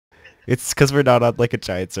It's because we're not on like a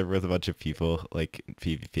giant server with a bunch of people like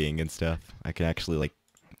PvPing and stuff. I can actually like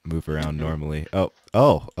move around normally. Oh.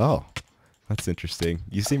 That's interesting.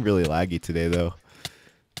 You seem really laggy today though.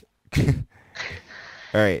 All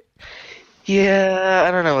right. Yeah,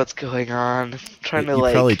 I don't know what's going on. I'm trying to You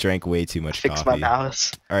probably like drank way too much fix my coffee.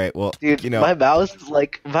 mouse. All right. Well, Dude, my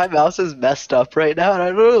mouse is messed up right now and I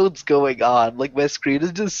don't know what's going on. Like my screen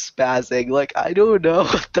is just spazzing. Like I don't know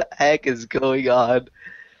what the heck is going on.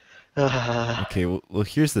 okay. Well,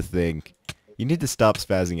 here's the thing. You need to stop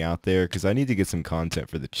spazzing out there because I need to get some content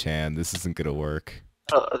for the Chan. This isn't gonna work.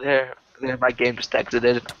 Oh, there, my game just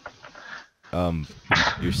exited. Um,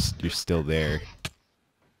 you're still there.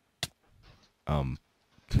 Um,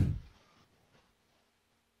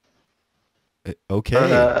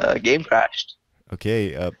 okay. Game crashed.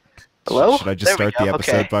 Okay. Hello? Should I just There we start the go.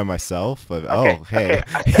 episode Okay. by myself? Okay. Oh, Okay. hey.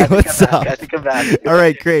 I think I'm What's back. up? I think I'm back. All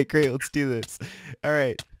right, Okay. great. Let's do this. All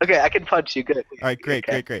right. Okay, I can punch you. Good. All right, great.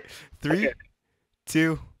 Okay. Three, Okay.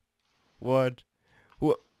 two, one.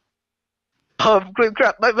 Wha-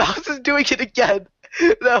 Crap, my mouse is doing it again.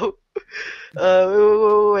 No.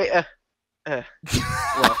 Wait.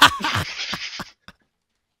 Well.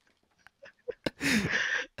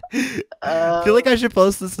 I feel like I should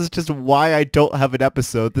post this as just why I don't have an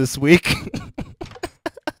episode this week.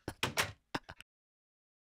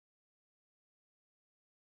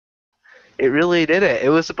 It really did it. It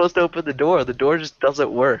was supposed to open the door. The door just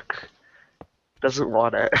doesn't work. Doesn't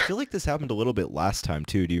want it. I feel like this happened a little bit last time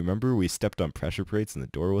too. Do you remember we stepped on pressure plates and the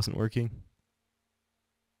door wasn't working?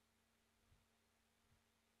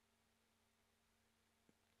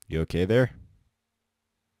 You okay there?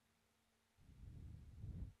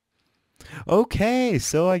 Okay,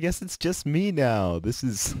 so I guess it's just me now. This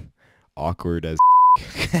is awkward as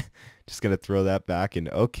just gonna throw that back and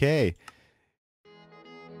okay.